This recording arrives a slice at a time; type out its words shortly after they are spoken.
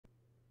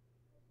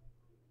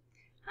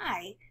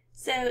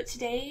So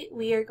today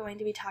we are going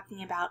to be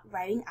talking about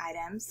writing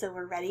items. So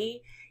we're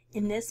ready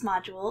in this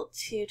module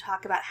to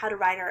talk about how to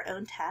write our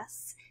own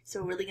tests.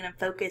 So we're really going to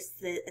focus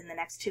in the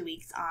next 2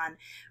 weeks on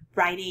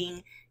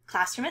writing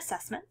classroom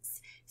assessments.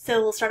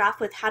 So we'll start off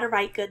with how to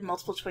write good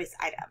multiple choice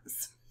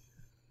items.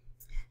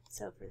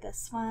 So for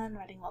this one,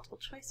 writing multiple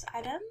choice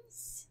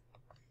items.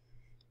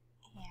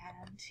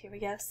 And here we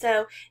go.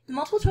 So the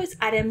multiple choice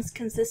items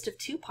consist of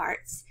two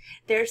parts.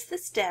 There's the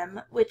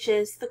stem, which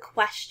is the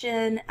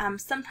question.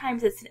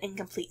 Sometimes it's an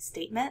incomplete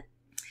statement.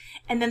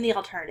 And then the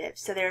alternative.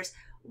 So there's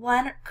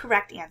one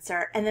correct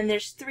answer, and then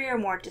there's three or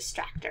more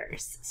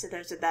distractors. So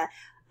those are the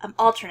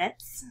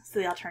alternates, so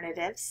the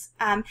alternatives.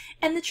 And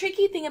the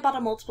tricky thing about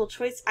a multiple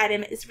choice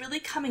item is really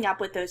coming up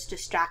with those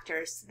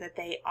distractors so that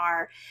they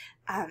are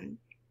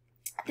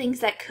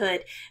things that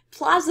could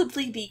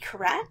plausibly be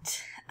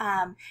correct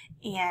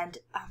and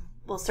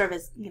will serve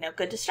as,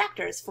 good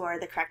distractors for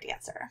the correct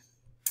answer.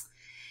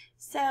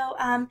 So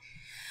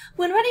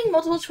when writing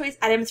multiple choice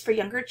items for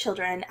younger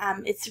children,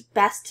 it's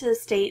best to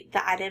state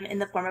the item in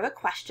the form of a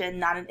question,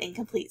 not an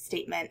incomplete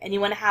statement, and you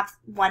want to have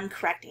one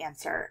correct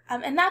answer.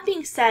 And that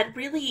being said,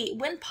 really,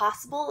 when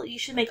possible, you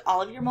should make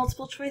all of your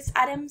multiple choice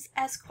items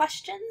as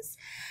questions.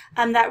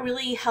 That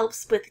really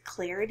helps with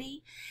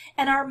clarity.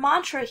 And our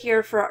mantra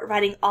here for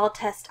writing all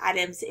test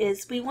items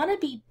is we want to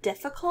be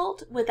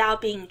difficult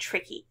without being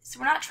tricky. So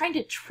we're not trying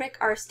to trick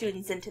our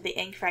students into the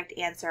incorrect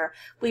answer.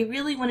 We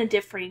really want to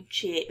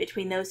differentiate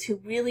between those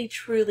who really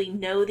truly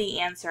know the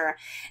answer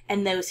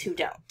and those who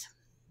don't.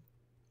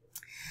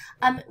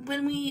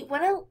 When we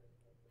want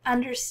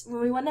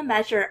to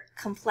measure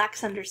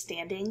complex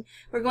understanding,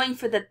 we're going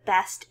for the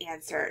best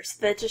answers.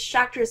 The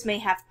distractors may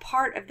have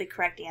part of the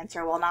correct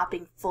answer while not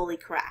being fully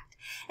correct.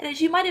 And as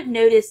you might have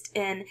noticed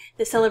in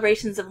the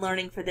celebrations of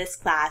learning for this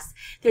class,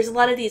 there's a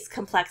lot of these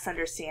complex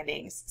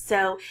understandings.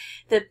 So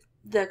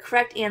the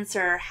correct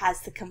answer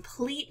has the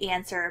complete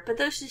answer, but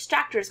those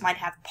distractors might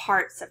have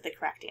parts of the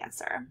correct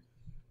answer.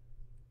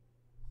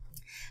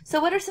 So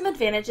what are some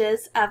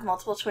advantages of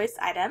multiple choice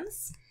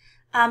items?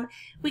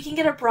 We can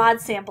get a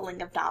broad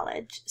sampling of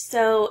knowledge.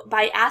 So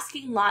by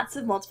asking lots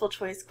of multiple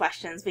choice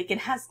questions, we can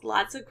ask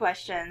lots of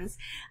questions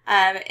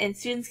and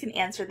students can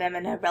answer them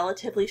in a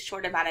relatively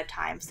short amount of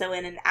time. So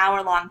in an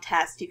hour-long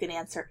test, you can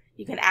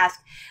ask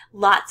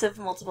lots of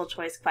multiple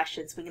choice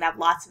questions. We can have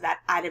lots of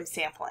that item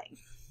sampling.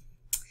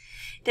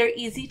 They're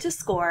easy to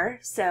score,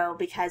 so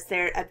because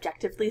they're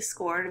objectively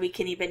scored, we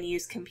can even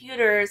use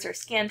computers or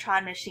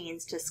Scantron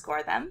machines to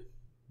score them.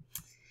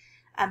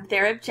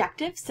 They're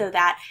objective, so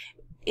that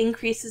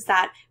increases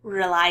that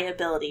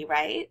reliability,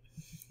 right?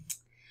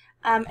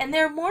 And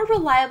they're more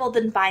reliable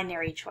than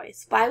binary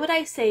choice. Why would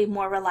I say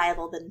more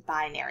reliable than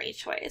binary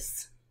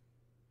choice?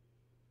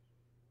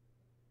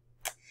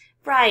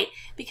 Right,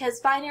 because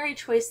binary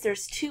choice,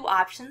 there's two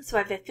options, so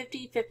I have a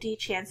 50-50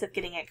 chance of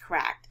getting it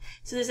correct.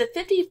 So there's a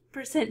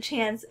 50%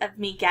 chance of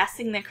me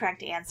guessing the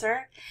correct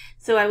answer,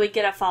 so I would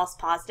get a false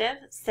positive.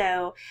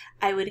 So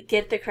I would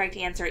get the correct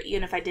answer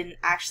even if I didn't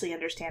actually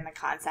understand the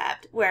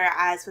concept.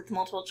 Whereas with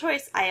multiple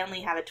choice, I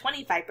only have a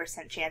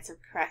 25% chance of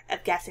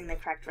guessing the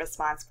correct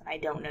response when I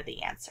don't know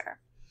the answer.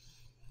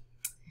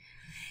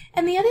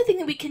 And the other thing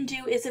that we can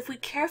do is if we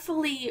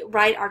carefully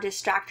write our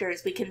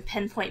distractors, we can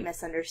pinpoint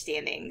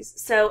misunderstandings.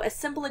 So a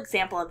simple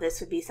example of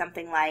this would be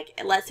something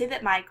like, let's say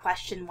that my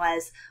question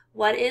was,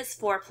 what is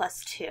 4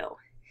 plus 2?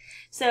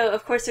 So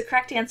of course the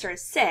correct answer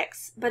is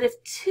 6, but if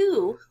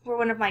 2 were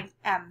one of my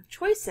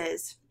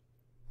choices,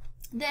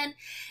 then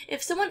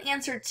if someone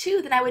answered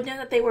 2, then I would know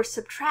that they were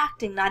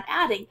subtracting, not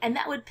adding, and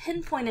that would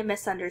pinpoint a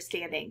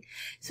misunderstanding.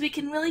 So we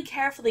can really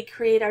carefully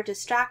create our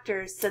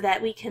distractors so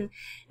that we can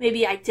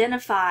maybe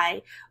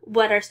identify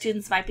what our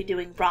students might be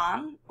doing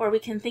wrong, or we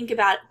can think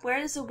about where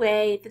is a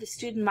way that a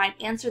student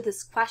might answer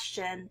this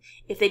question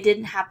if they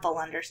didn't have full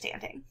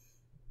understanding.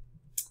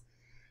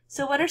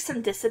 So what are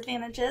some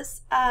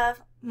disadvantages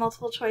of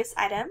multiple choice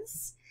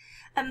items?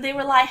 They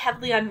rely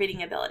heavily on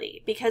reading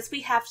ability because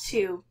we have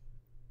to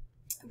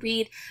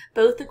read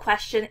both the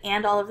question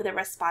and all of the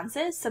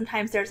responses.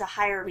 Sometimes there's a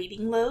higher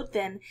reading load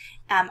than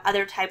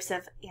other types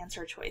of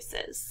answer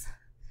choices.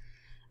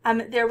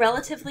 They're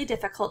relatively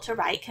difficult to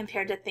write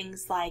compared to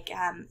things like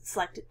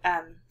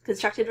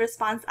constructed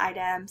response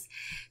items.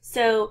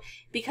 So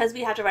because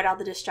we have to write all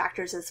the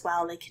distractors as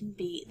well, they can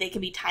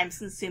be time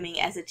consuming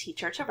as a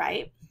teacher to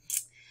write.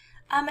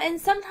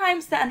 And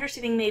sometimes the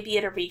understanding may be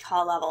at a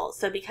recall level.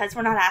 So because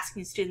we're not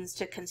asking students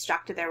to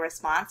construct their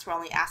response, we're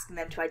only asking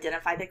them to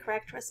identify the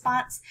correct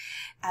response,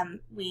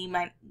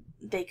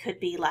 they could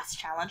be less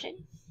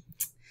challenging.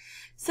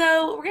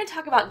 So we're going to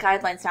talk about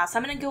guidelines now. So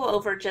I'm going to go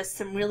over just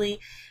some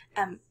really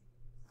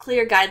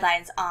clear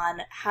guidelines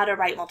on how to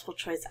write multiple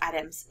choice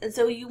items. And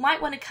so you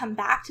might want to come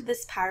back to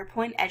this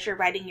PowerPoint as you're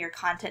writing your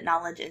content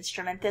knowledge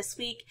instrument this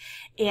week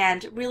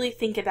and really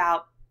think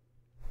about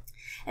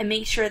and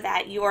make sure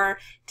that your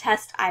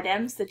test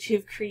items that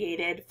you've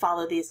created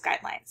follow these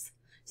guidelines.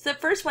 So the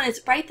first one is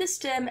write the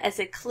STEM as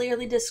a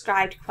clearly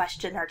described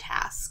question or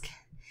task.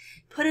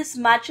 put as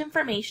much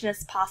information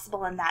as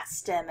possible in that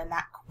stem and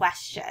that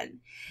question.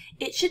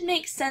 It should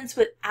make sense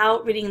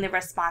without reading the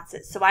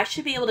responses. So I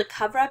should be able to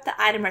cover up the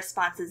item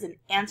responses and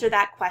answer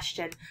that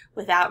question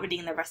without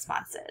reading the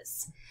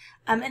responses.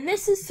 And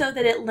this is so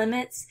that it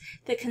limits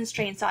the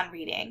constraints on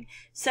reading.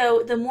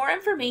 So the more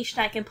information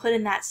I can put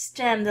in that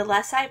stem, the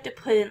less I have to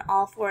put in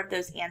all 4 of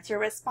those answer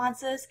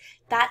responses.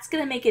 That's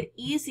going to make it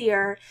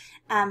easier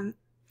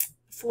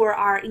for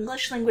our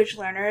English language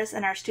learners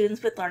and our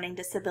students with learning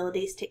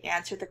disabilities to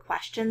answer the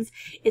questions.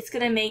 It's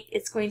going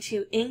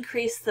to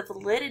increase the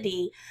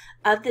validity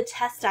of the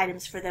test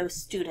items for those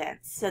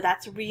students. So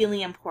that's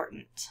really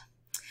important.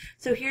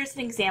 So here's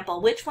an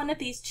example. Which one of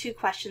these 2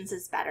 questions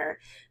is better?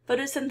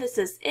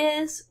 Photosynthesis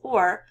is,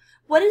 or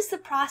what is the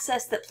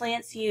process that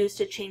plants use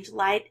to change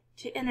light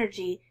to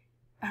energy,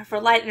 for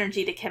light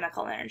energy to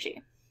chemical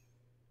energy?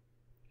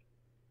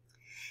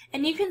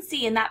 And you can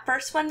see in that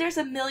first one, there's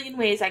a million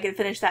ways I can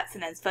finish that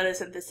sentence,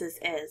 photosynthesis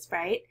is,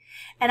 right?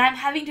 And I'm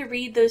having to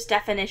read those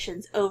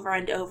definitions over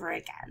and over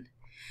again.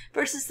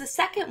 Versus the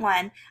second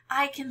one,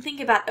 I can think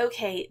about,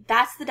 okay,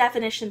 that's the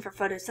definition for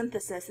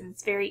photosynthesis, and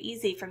it's very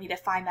easy for me to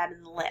find that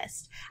in the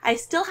list. I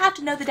still have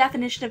to know the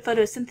definition of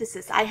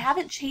photosynthesis. I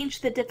haven't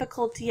changed the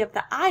difficulty of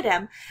the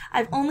item.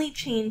 I've only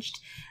changed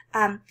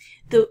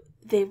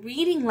the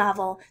reading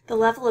level, the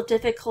level of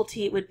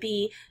difficulty it would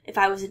be if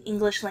I was an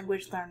English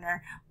language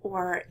learner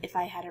or if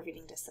I had a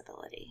reading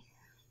disability.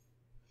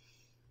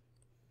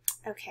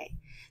 Okay,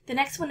 the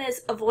next one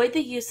is avoid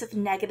the use of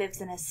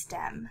negatives in a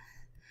stem.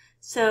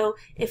 So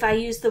if I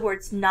use the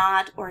words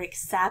not or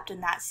except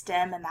in that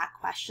stem and that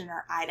question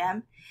or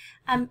item,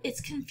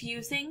 it's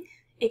confusing,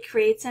 it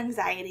creates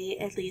anxiety,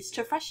 it leads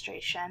to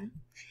frustration,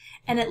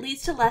 and it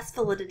leads to less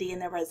validity in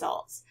the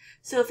results.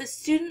 So if a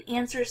student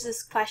answers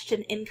this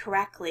question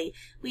incorrectly,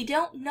 we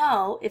don't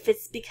know if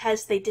it's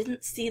because they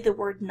didn't see the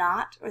word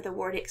not or the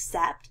word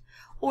except,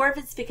 or if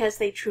it's because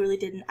they truly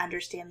didn't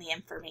understand the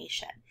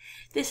information.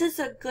 This is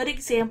a good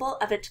example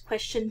of a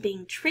question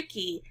being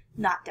tricky,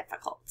 not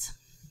difficult.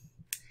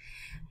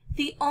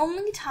 The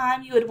only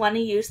time you would want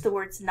to use the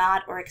words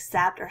not or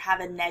except or have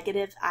a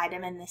negative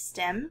item in the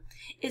stem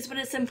is when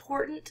it's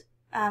important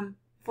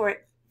for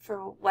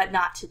what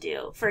not to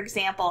do. For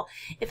example,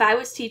 if I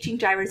was teaching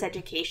driver's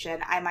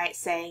education, I might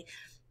say,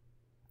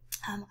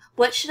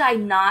 what should I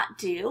not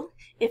do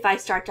if I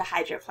start to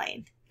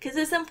hydroplane? Because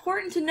it's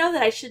important to know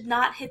that I should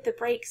not hit the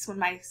brakes when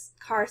my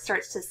car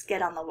starts to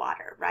skid on the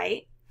water,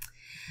 right?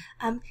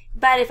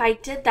 But if I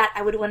did that,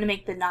 I would want to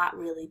make the not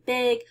really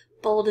big,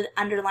 bolded,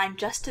 underlined,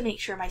 just to make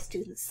sure my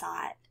students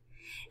saw it.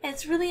 And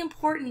it's really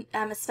important,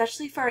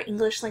 especially for our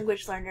English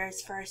language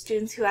learners, for our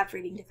students who have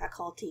reading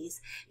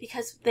difficulties,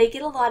 because they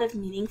get a lot of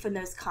meaning from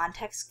those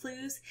context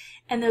clues,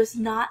 and those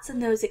nots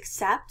and those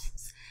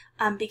excepts,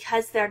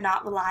 because they're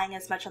not relying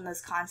as much on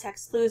those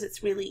context clues,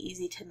 it's really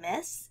easy to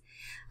miss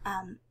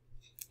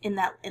in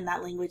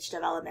that language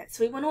development.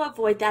 So we want to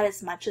avoid that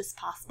as much as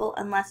possible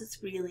unless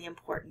it's really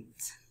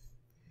important.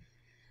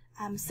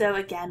 So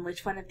again,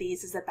 which one of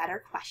these is a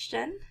better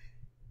question?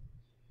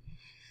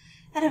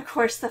 And of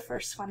course the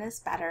first one is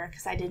better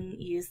because I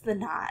didn't use the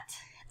not.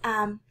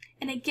 And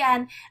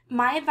again,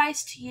 my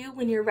advice to you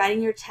when you're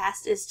writing your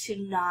test is to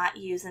not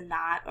use a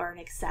not or an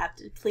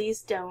except.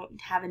 Please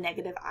don't have a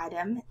negative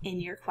item in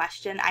your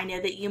question. I know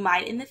that you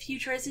might in the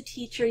future as a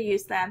teacher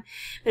use them,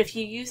 but if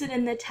you use it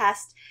in the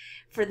test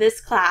for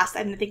this class,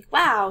 I'm going to think,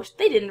 wow,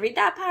 they didn't read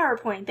that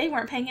PowerPoint. They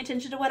weren't paying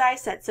attention to what I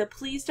said, so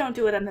please don't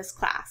do it in this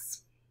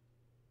class.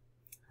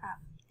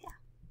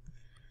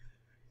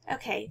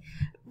 Okay,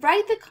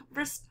 write the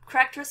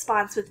correct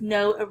response with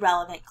no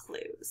irrelevant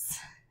clues.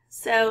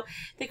 So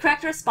the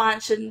correct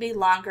response shouldn't be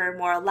longer,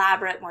 more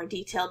elaborate, more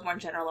detailed, more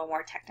general, or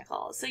more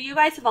technical. So you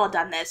guys have all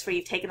done this where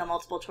you've taken a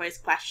multiple choice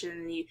question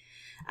and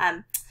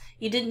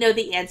you didn't know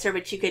the answer,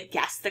 but you could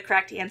guess the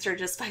correct answer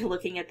just by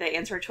looking at the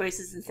answer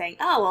choices and saying,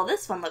 oh, well,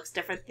 this one looks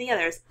different than the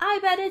others. I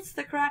bet it's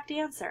the correct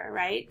answer,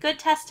 right? Good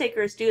test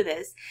takers do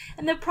this.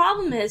 And the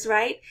problem is,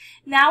 right,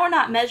 now we're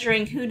not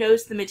measuring who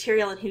knows the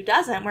material and who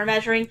doesn't. We're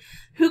measuring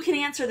who can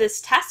answer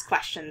this test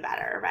question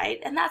better,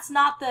 right? And that's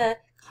not the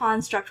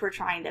construct we're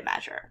trying to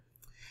measure.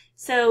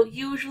 So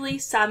usually,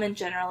 some, and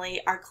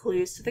generally are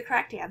clues to the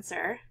correct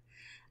answer.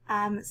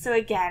 So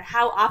again,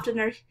 how often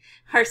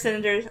are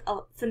senator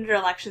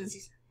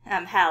elections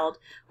held,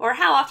 or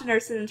how often are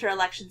senator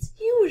elections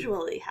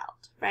usually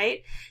held,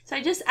 right? So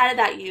I just added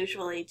that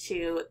usually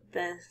to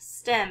the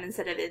stem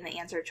instead of in the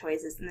answer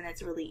choices, and then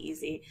it's really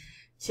easy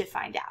to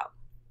find out,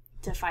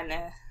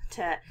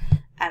 to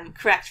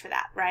correct for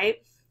that, right?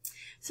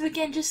 So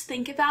again, just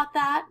think about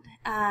that.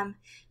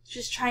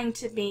 Just trying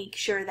to make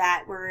sure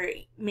that we're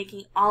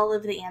making all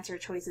of the answer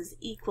choices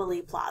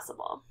equally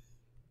plausible.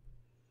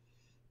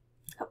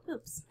 Oh,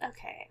 oops,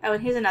 okay. Oh,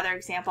 and here's another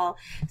example.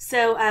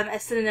 So a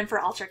synonym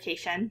for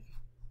altercation.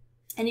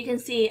 And you can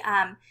see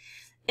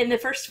in the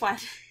first one,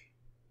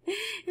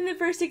 in the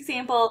first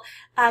example,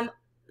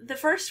 the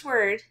first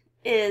word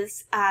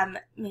is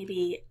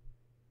maybe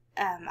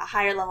a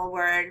higher level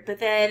word, but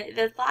then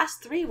the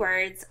last 3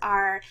 words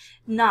are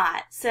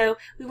not. So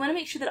we want to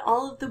make sure that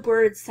all of the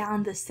words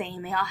sound the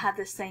same. They all have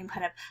the same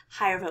kind of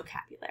higher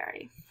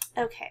vocabulary.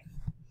 Okay.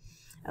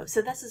 Oh,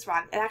 so this is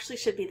wrong. It actually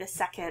should be the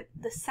second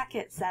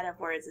set of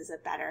words is a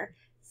better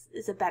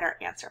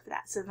answer for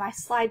that. So my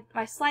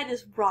slide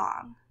is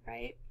wrong,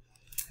 right?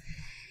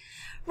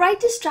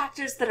 Write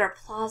distractors that are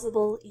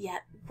plausible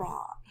yet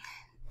wrong.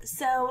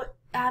 So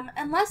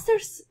unless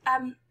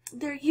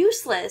they're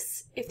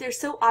useless if they're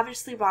so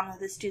obviously wrong that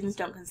the students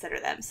don't consider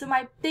them. So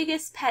my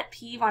biggest pet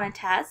peeve on a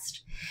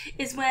test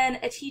is when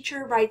a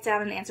teacher writes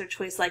down an answer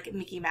choice like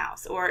Mickey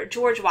Mouse or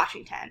George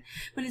Washington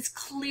when it's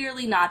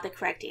clearly not the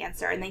correct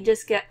answer, and they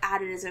just get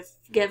added as a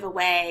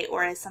giveaway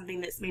or as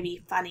something that's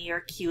maybe funny or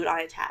cute on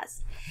a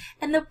test.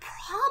 And the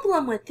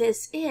problem with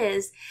this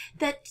is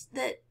that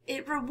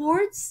it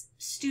rewards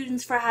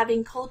students for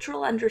having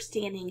cultural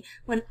understanding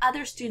when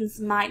other students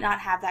might not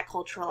have that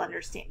cultural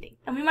understanding.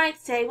 And we might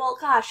say, well,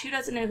 gosh, who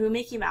doesn't know who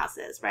Mickey Mouse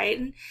is, right?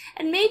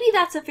 And maybe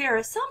that's a fair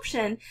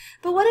assumption,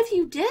 but what if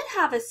you did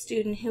have a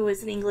student who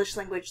was an English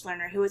language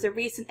learner who was a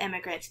recent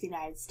immigrant to the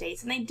United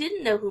States and they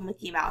didn't know who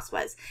Mickey Mouse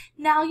was?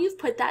 Now you've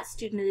put that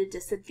student at a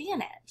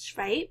disadvantage,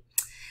 right?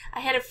 I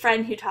had a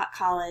friend who taught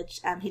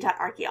college, he taught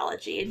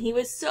archaeology, and he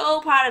was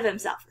so proud of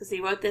himself because he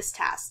wrote this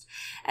test.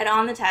 And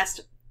on the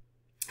test,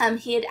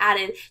 he had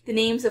added the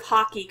names of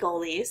hockey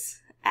goalies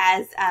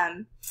as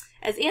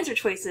answer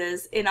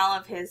choices in all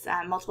of his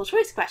multiple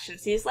choice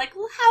questions. He was like,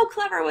 well, how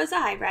clever was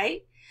I,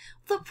 right?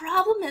 The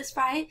problem is,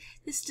 right,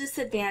 this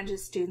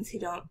disadvantages students who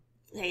don't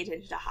pay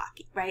attention to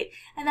hockey, right?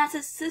 And that's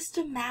a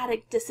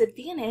systematic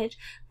disadvantage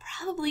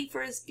probably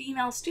for his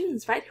female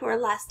students, right, who are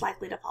less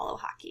likely to follow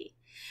hockey.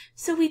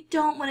 So we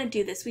don't want to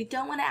do this. We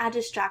don't want to add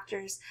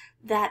distractors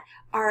that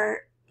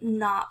are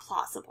not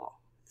plausible.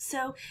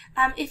 So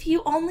if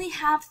you only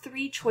have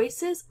 3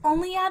 choices,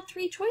 only add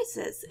 3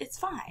 choices. It's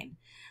fine.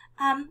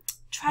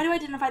 Try to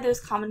identify those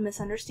common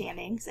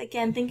misunderstandings.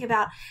 Again, think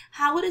about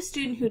how would a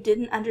student who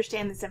didn't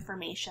understand this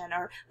information,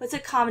 or what's a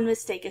common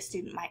mistake a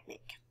student might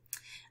make.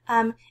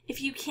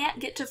 If you can't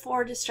get to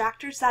 4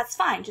 distractors, that's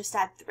fine. Just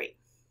add 3.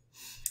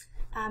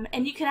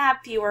 And you can add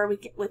fewer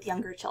with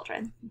younger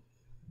children.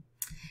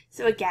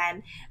 So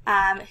again,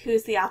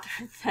 who's the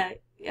author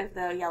of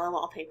the yellow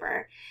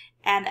wallpaper?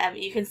 And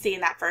you can see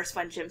in that first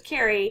one, Jim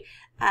Carrey.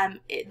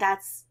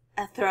 That's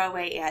a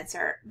throwaway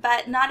answer.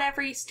 But not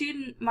every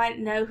student might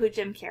know who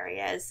Jim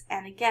Carrey is.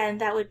 And again,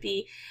 that would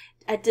be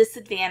a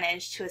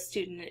disadvantage to a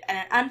student, and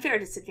an unfair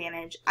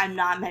disadvantage. I'm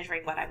not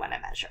measuring what I want to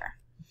measure.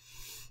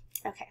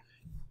 Okay.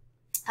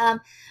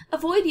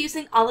 Avoid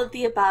using all of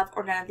the above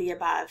or none of the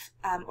above,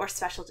 or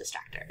special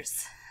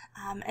distractors.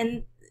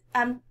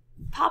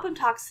 Popham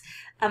talks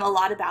a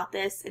lot about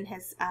this in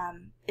his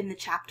in the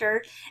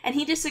chapter, and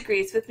he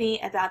disagrees with me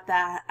about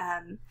the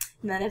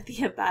none of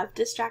the above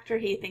distractor.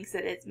 He thinks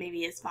that it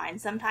maybe is fine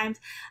sometimes.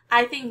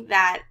 I think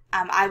that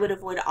I would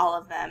avoid all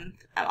of them,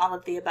 all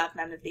of the above,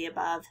 none of the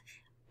above,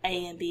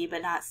 A and B,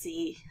 but not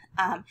C,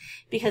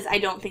 because I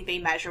don't think they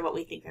measure what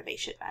we think that they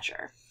should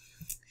measure.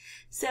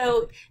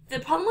 So the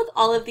problem with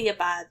all of the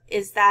above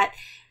is that,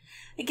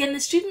 again, the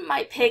student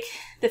might pick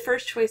the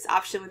first choice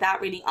option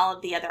without reading all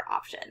of the other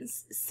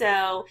options.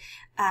 So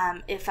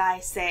if I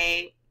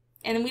say,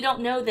 and we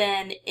don't know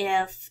then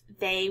if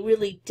they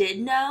really did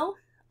know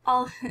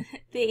all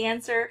the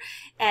answer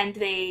and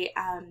they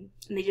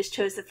just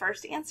chose the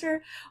first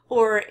answer,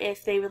 or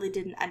if they really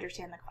didn't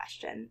understand the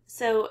question.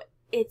 So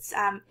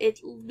it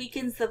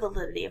weakens the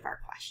validity of our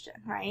question,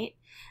 right?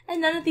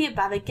 And none of the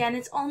above, again,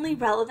 it's only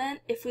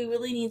relevant if we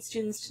really need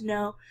students to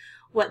know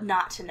what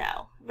not to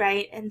know,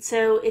 right? And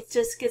so it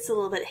just gets a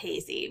little bit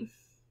hazy.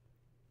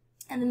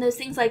 And then those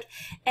things like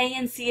A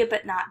and C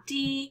but not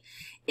D,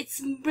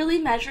 it's really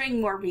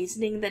measuring more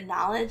reasoning than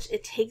knowledge.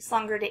 It takes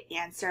longer to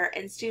answer,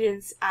 and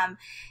students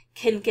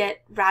can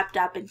get wrapped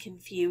up and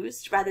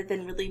confused rather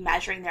than really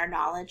measuring their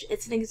knowledge.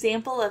 It's an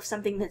example of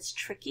something that's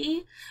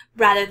tricky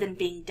rather than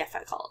being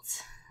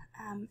difficult.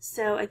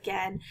 So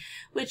again,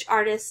 which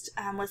artist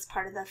was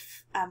part of the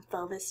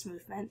Fauvist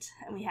movement?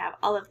 And we have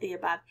all of the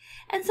above.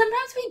 And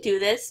sometimes we do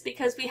this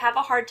because we have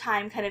a hard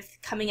time kind of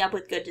coming up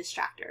with good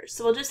distractors.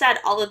 So we'll just add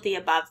all of the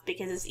above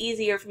because it's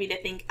easier for me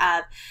to think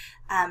of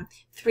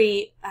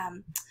 3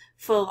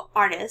 Fauve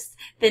artists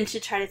than to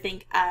try to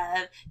think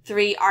of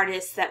 3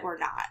 artists that were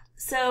not.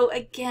 So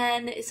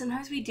again,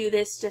 sometimes we do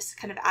this just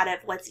kind of out of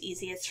what's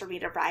easiest for me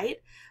to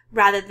write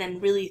rather than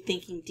really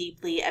thinking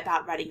deeply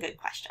about writing good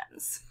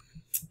questions.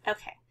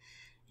 Okay,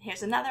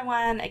 here's another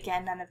one.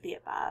 Again, none of the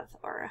above,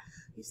 or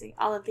using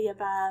all of the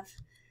above.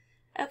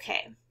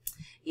 Okay,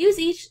 use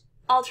each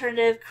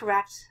alternative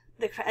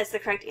as the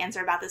correct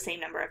answer about the same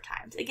number of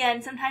times.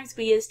 Again, sometimes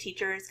we as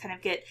teachers kind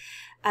of get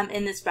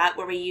in this rut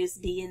where we use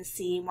B and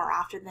C more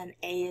often than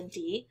A and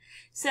D.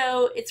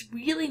 So it's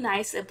really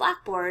nice in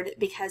Blackboard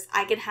because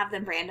I can have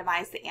them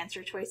randomize the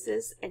answer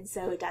choices, and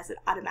so it does it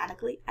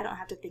automatically. I don't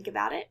have to think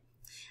about it.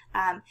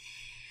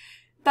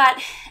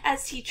 But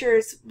as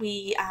teachers,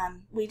 we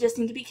just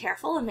need to be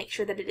careful and make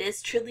sure that it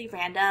is truly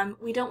random.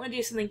 We don't want to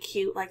do something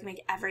cute like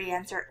make every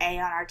answer A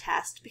on our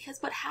test, because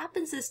what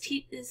happens is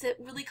it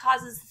really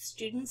causes the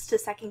students to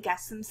second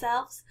guess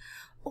themselves.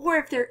 Or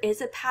if there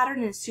is a pattern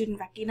and a student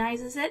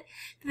recognizes it,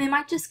 then they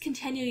might just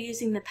continue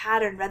using the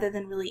pattern rather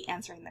than really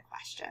answering the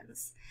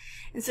questions.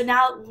 And so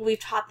now what we've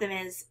taught them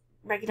is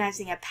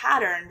recognizing a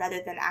pattern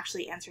rather than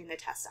actually answering the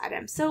test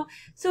item. So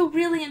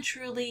really and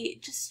truly,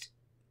 just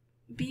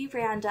be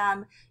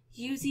random,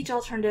 use each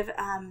alternative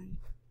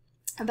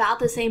about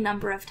the same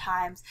number of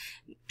times.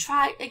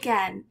 Try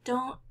again,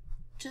 don't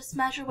just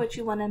measure what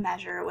you want to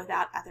measure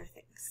without other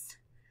things.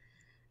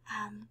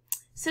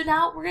 So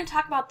now we're going to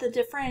talk about the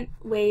different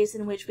ways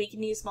in which we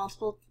can use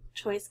multiple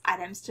choice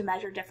items to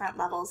measure different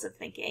levels of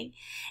thinking.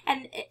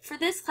 And for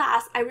this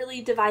class, I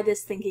really divide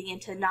this thinking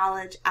into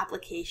knowledge,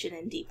 application,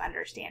 and deep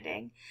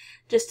understanding,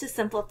 just to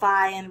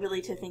simplify and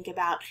really to think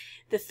about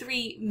the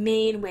three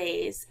main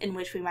ways in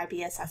which we might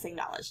be assessing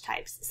knowledge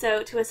types.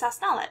 So to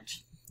assess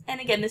knowledge,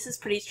 and again, this is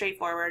pretty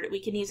straightforward. We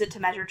can use it to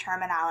measure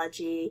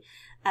terminology,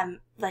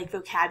 like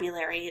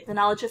vocabulary, the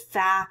knowledge of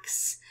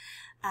facts,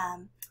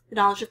 the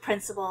knowledge of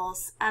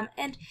principles,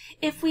 and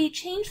if we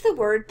change the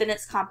word, then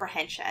it's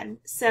comprehension.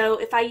 So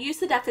if I use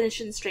the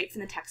definition straight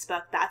from the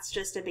textbook, that's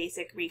just a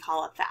basic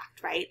recall of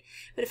fact, right?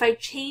 But if I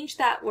change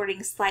that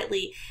wording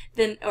slightly,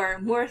 then or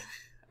more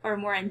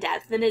in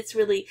depth, then it's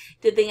really,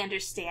 did they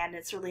understand?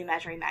 It's really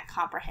measuring that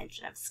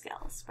comprehension of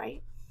skills,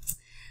 right?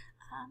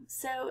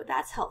 So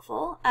that's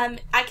helpful.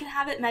 I can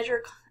have it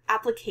measure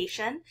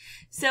application.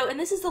 So, and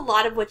this is a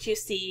lot of what you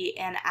see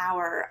in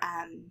our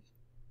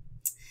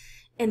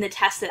in the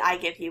test that I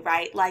give you,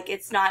 right? Like,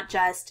 it's not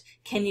just,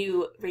 can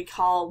you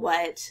recall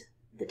what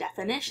the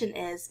definition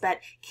is, but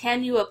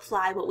can you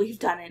apply what we've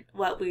done and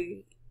what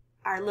we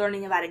are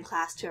learning about in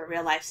class to a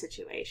real life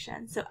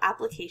situation? So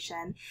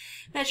application,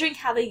 measuring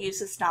how they use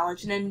this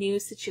knowledge in a new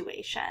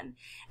situation,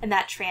 and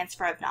that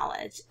transfer of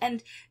knowledge.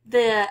 And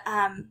the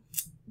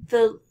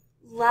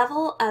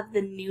level of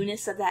the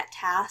newness of that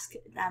task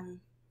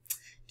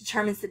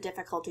determines the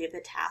difficulty of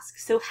the task.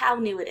 So how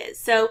new it is.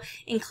 So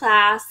in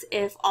class,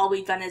 if all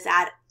we've done is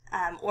add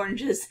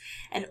oranges,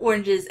 and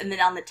then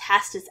on the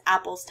test is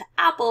apples to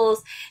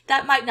apples,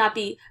 that might not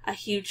be a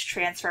huge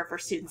transfer for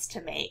students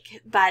to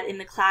make. But in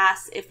the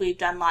class, if we've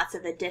done lots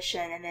of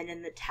addition, and then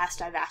in the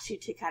test I've asked you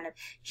to kind of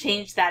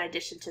change that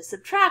addition to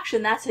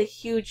subtraction, that's a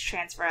huge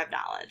transfer of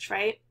knowledge,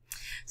 right?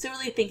 So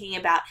really thinking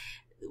about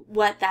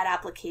what that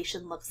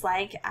application looks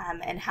like,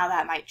 and how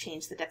that might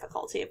change the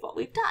difficulty of what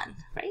we've done,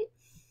 right?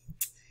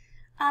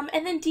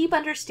 And then deep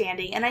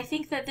understanding, and I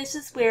think that this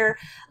is where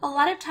a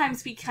lot of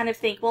times we kind of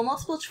think, well,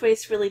 multiple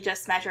choice really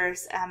just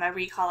measures a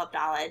recall of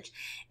knowledge,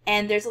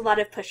 and there's a lot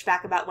of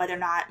pushback about whether or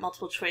not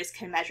multiple choice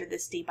can measure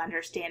this deep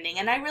understanding,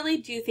 and I really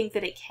do think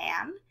that it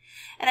can.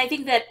 And I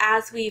think that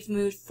as we've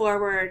moved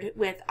forward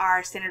with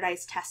our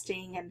standardized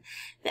testing and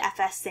the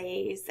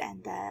FSAs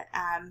and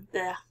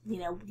the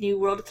new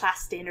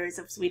world-class standards,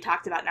 as we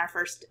talked about in our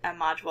first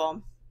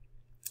module,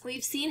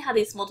 we've seen how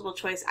these multiple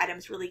choice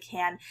items really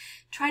can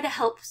try to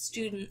help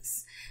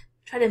students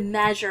try to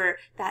measure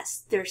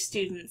their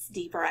students'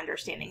 deeper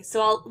understanding.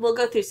 So we'll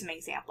go through some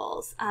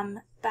examples.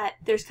 But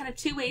there's kind of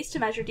two ways to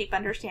measure deep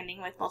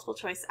understanding with multiple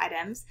choice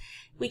items.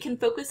 We can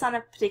focus on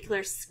a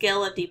particular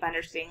skill of deep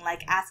understanding,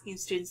 like asking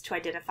students to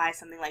identify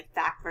something like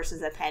fact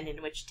versus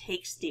opinion, which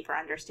takes deeper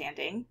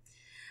understanding.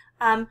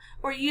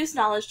 Or use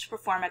knowledge to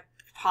perform a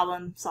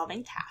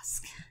problem-solving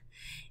task.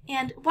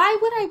 And why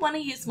would I want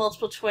to use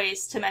multiple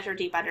choice to measure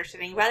deep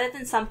understanding rather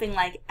than something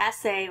like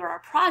essay or a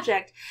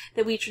project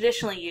that we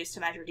traditionally use to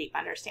measure deep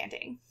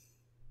understanding?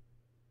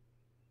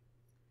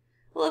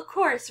 Well, of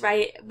course,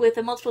 right? With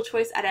a multiple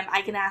choice item,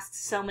 I can ask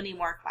so many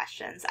more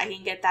questions. I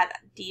can get that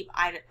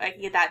I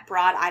can get that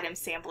broad item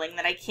sampling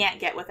that I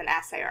can't get with an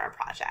essay or a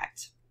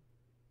project.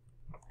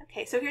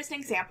 Okay, so here's an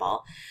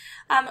example.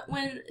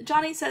 When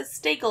Johnny says,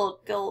 "Stay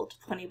gold,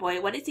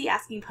 Ponyboy," what is he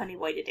asking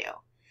Ponyboy to do?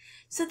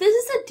 So this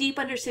is a deep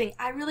understanding.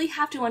 I really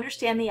have to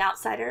understand the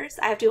outsiders.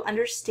 I have to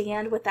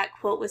understand what that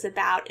quote was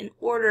about in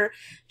order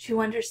to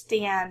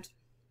understand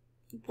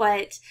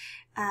what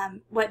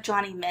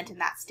Johnny meant in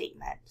that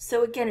statement.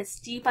 So again, it's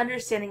deep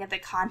understanding of the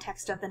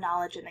context of the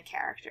knowledge and the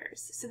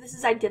characters. So this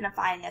is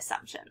identifying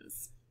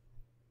assumptions.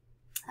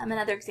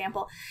 Another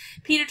example,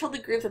 Peter told the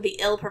group that the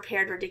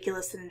ill-prepared,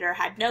 ridiculous senator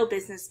had no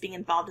business being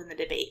involved in the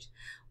debate.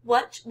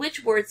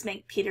 Which words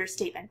make Peter's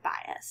statement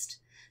biased?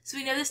 So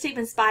we know the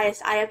statement's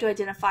biased. I have to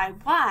identify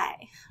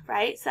why,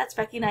 right? So that's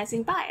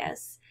recognizing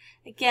bias.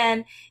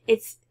 Again,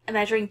 it's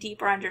measuring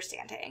deeper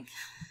understanding.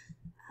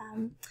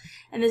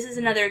 And this is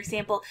another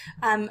example.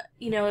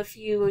 If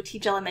you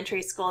teach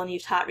elementary school and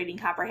you've taught reading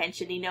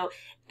comprehension,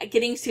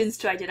 getting students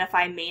to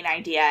identify main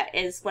idea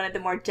is one of the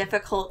more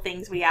difficult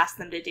things we ask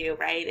them to do,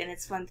 right? And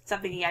it's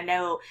something I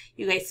know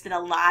you guys spend a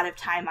lot of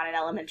time on in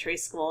elementary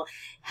school,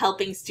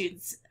 helping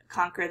students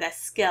conquer the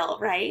skill,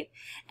 right?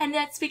 And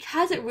that's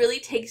because it really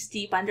takes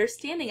deep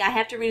understanding. I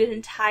have to read an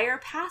entire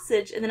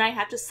passage and then I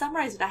have to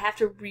summarize it. I have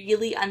to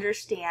really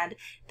understand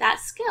that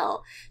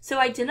skill. So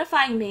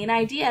identifying main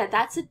idea,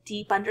 that's a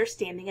deep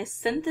understanding, a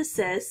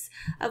synthesis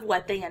of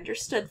what they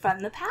understood from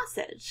the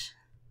passage.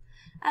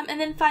 And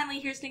then finally,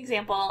 here's an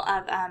example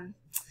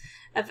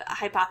of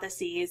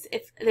hypotheses.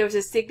 If there was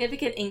a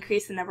significant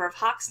increase in the number of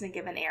hawks in a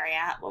given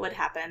area, what would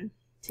happen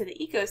to the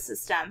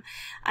ecosystem?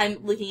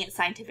 I'm looking at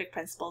scientific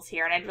principles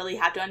here, and I'd really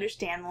have to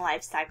understand the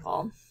life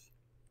cycle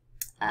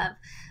of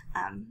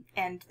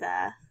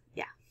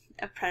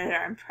of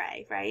predator and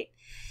prey, right?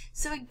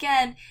 So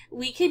again,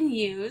 we can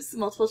use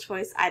multiple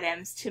choice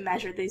items to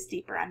measure these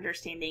deeper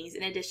understandings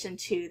in addition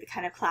to the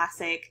kind of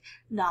classic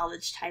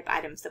knowledge type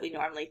items that we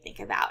normally think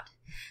about.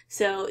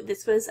 So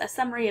this was a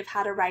summary of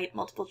how to write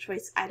multiple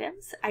choice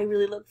items. I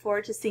really look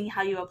forward to seeing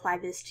how you apply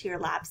this to your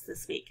labs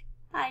this week.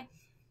 Bye.